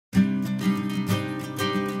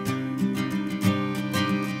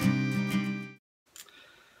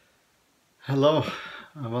Hello,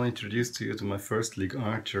 I want to introduce to you to my first Ligue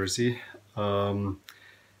 1 jersey.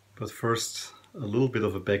 But first, a little bit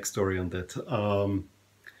of a backstory on that.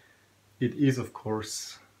 It is, of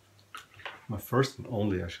course, my first and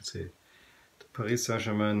only, I should say, the Paris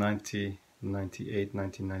Saint-Germain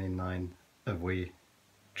 1998-1999 away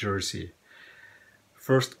jersey.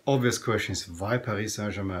 First obvious question is, why Paris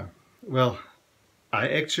Saint-Germain? Well, I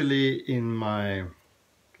actually, in my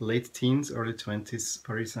late teens, early 20s,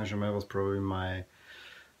 Paris Saint-Germain was probably my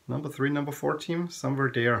number 3, number 4 team, somewhere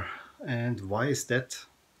there. And why is that?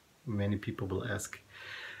 Many people will ask.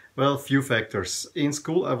 Well, few factors. In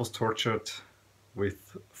school I was tortured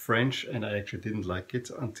with French and I actually didn't like it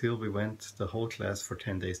until we went the whole class for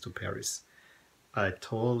 10 days to Paris. I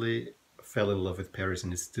totally fell in love with Paris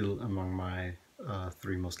and it's still among my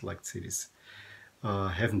 3 most liked cities.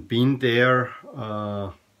 Haven't been there,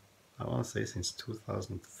 I want to say since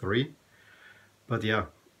 2003, but yeah,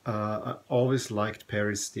 I always liked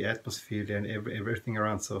Paris, the atmosphere there and everything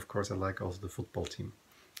around, so of course I like also the football team,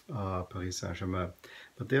 Paris Saint-Germain.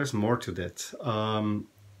 But there's more to that.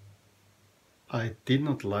 I did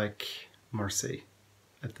not like Marseille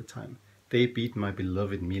at the time. They beat my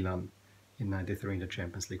beloved Milan in '93 in the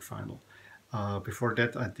Champions League final. Before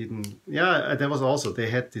that I didn't, yeah, there was also, they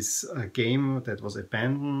had this game that was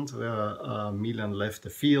abandoned where Milan left the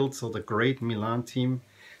field, so the great Milan team,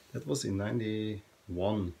 that was in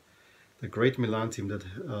 '91, the great Milan team that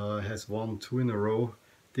has won 2 in a row,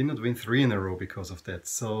 did not win 3 in a row because of that,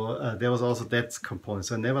 so there was also that component,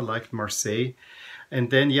 so I never liked Marseille. And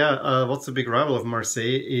then, yeah, what's the big rival of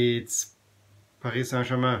Marseille? It's Paris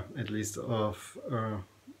Saint-Germain, at least of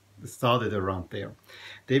started around there.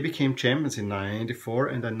 They became champions in '94,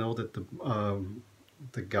 and I know that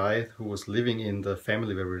the guy who was living in the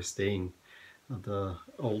family where we were staying, the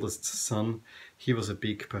oldest son, he was a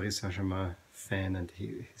big Paris Saint-Germain fan, and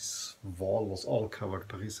his wall was all covered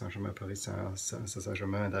Paris Saint-Germain, Paris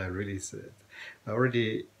Saint-Germain, and I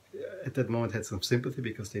already at that moment had some sympathy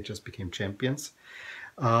because they just became champions.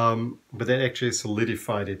 But that actually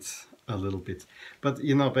solidified it a little bit. But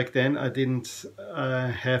you know, back then I didn't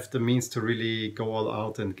have the means to really go all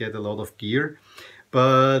out and get a lot of gear.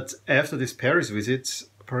 But after this Paris visit,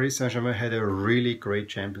 Paris Saint-Germain had a really great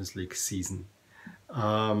Champions League season.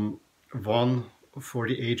 One for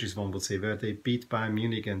the ages, one would say, where they beat Bayern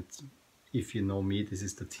Munich, and if you know me, this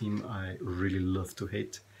is the team I really love to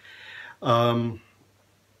hate. And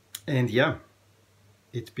yeah,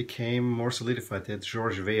 it became more solidified. They had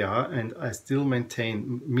Georges Weah, and I still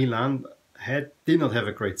maintain Milan did not have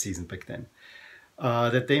a great season back then.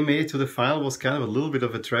 That they made it to the final was kind of a little bit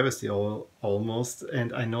of a travesty almost,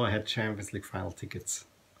 and I know I had Champions League final tickets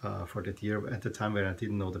for that year at the time where I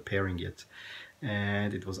didn't know the pairing yet.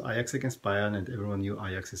 And it was Ajax against Bayern, and everyone knew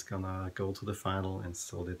Ajax is gonna go to the final, and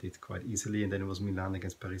so they did quite easily. And then it was Milan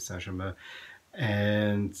against Paris Saint-Germain.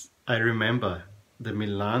 And I remember the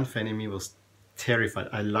Milan fan in me was terrified.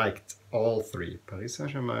 I liked all 3, Paris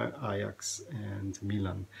Saint-Germain, Ajax and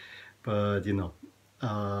Milan. But you know,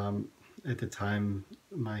 at the time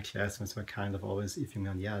my classmates were kind of always iffing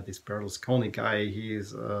on, yeah, this Berlusconi guy,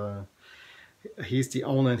 he's the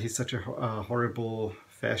owner and he's such a horrible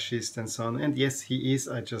fascist and so on. And yes, he is.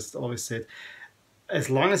 I just always said, as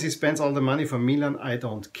long as he spends all the money for Milan, I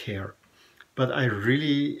don't care. But I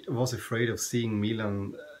really was afraid of seeing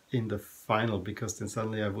Milan in the final, because then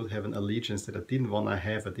suddenly I would have an allegiance that I didn't want to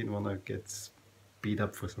have. I didn't want to get beat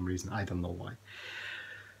up for some reason. I don't know why.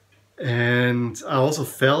 And I also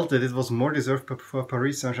felt that it was more deserved for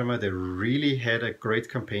Paris Saint-Germain. They really had a great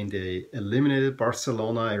campaign. They eliminated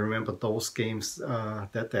Barcelona. I remember those games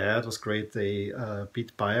that they had was great. They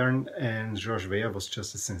beat Bayern, and Georges Weah was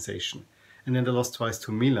just a sensation. And then they lost twice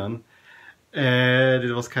to Milan. And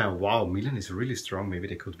it was kind of, wow, Milan is really strong. Maybe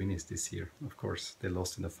they could win it this year. Of course, they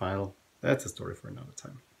lost in the final. That's a story for another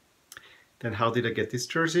time. Then how did I get this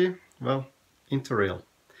jersey? Well, Interrail.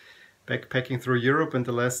 Backpacking through Europe, and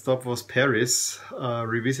the last stop was Paris,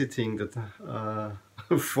 revisiting the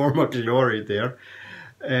former glory there.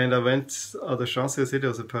 And I went at the Champs Elysees, there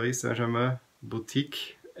was a Paris Saint-Germain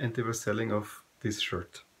boutique, and they were selling off this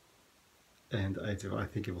shirt. And I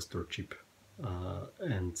think it was dirt cheap.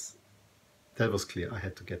 And that was clear, I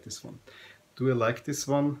had to get this one. Do I like this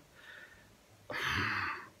one?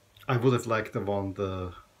 I would have liked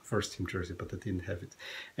the first team jersey, but I didn't have it.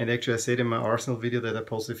 And actually I said in my Arsenal video that I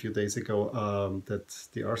posted a few days ago that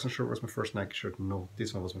the Arsenal shirt was my first Nike shirt. No,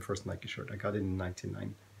 this one was my first Nike shirt. I got it in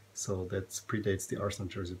 '99. So that predates the Arsenal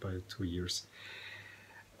jersey by 2 years.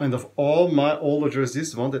 And of all my older jerseys,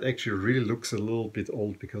 this one that actually really looks a little bit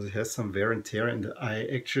old because it has some wear and tear, and I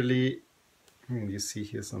actually, you see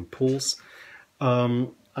here some pulls.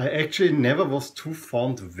 I actually never was too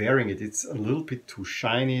fond of wearing it. It's a little bit too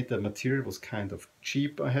shiny. The material was kind of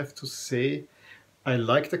cheap, I have to say. I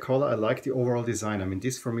like the color, I like the overall design. I mean,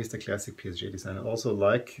 this for me is the classic PSG design. I also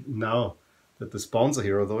like now that the sponsor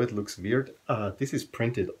here, although it looks weird, this is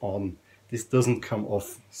printed on. This doesn't come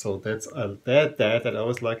off. So that's that I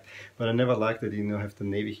always liked, but I never liked that you have the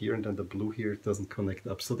navy here and then the blue here, it doesn't connect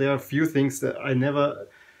up. So there are a few things that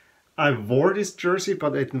I wore this jersey,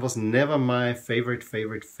 but it was never my favorite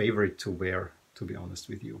to wear, to be honest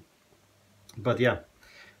with you. But yeah,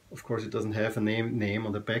 of course it doesn't have a name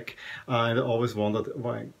on the back. And I always wondered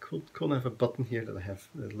why I couldn't have a button here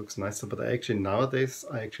that looks nicer, but nowadays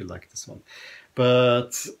I actually like this one.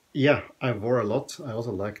 But yeah, I wore a lot. I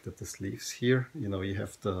also like that the sleeves here, you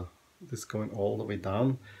have this going all the way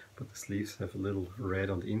down, but the sleeves have a little red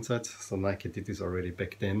on the inside. So Nike did this already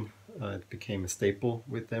back then. It became a staple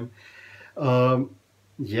with them.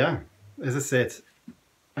 Yeah, as I said,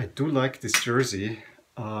 I do like this jersey.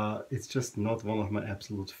 It's just not one of my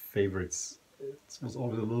absolute favorites. It was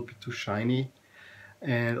always a little bit too shiny,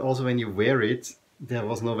 and also when you wear it, there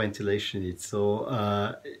was no ventilation in it,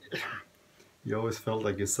 so you always felt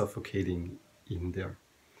like you're suffocating in there.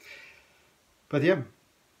 But yeah,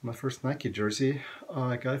 my first Nike jersey,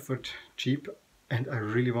 I got it for cheap, and I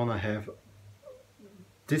really want to have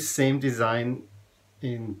this same design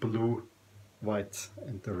in blue, white,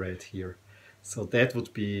 and the red here. So that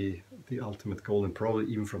would be the ultimate goal, and probably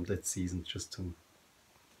even from that season, just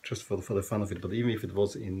for the fun of it. But even if it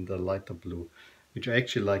was in the lighter blue, which I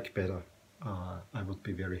actually like better, I would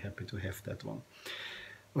be very happy to have that one.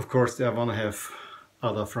 Of course, I want to have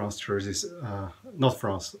other France jerseys, not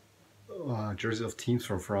France, jerseys of teams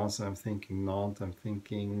from France. I'm thinking Nantes, I'm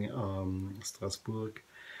thinking Strasbourg,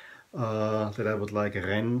 that I would like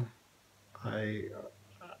Rennes. I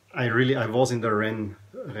was in the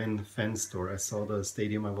Rennes fan store. I saw the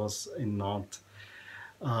stadium. I was in Nantes.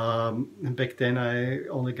 And back then I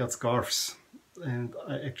only got scarves, and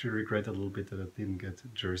I actually regret a little bit that I didn't get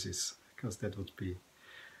jerseys, because that would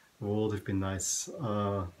have been nice.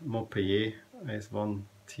 Montpellier is one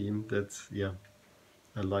team that, yeah,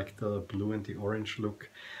 I like the blue and the orange look.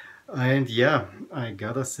 And yeah, I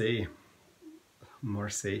gotta say,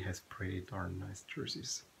 Marseille has pretty darn nice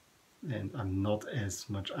jerseys. And I'm not as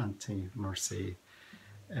much anti-Marseille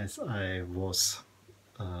as I was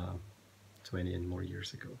 20 and more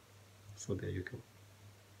years ago. So there you go.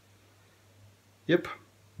 Yep,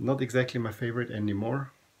 not exactly my favorite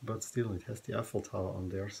anymore, but still it has the Eiffel Tower on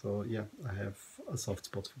there. So yeah, I have a soft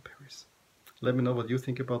spot for Paris. Let me know what you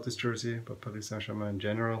think about this jersey, about Paris Saint-Germain in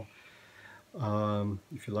general.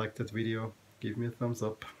 If you liked that video, give me a thumbs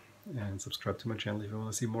up and subscribe to my channel if you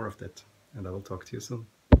want to see more of that. And I will talk to you soon.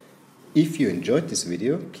 If you enjoyed this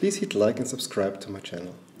video, please hit like and subscribe to my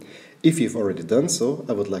channel. If you've already done so,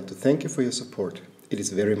 I would like to thank you for your support. It is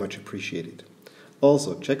very much appreciated.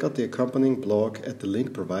 Also, check out the accompanying blog at the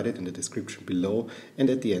link provided in the description below and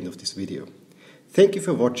at the end of this video. Thank you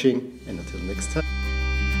for watching, and until next time.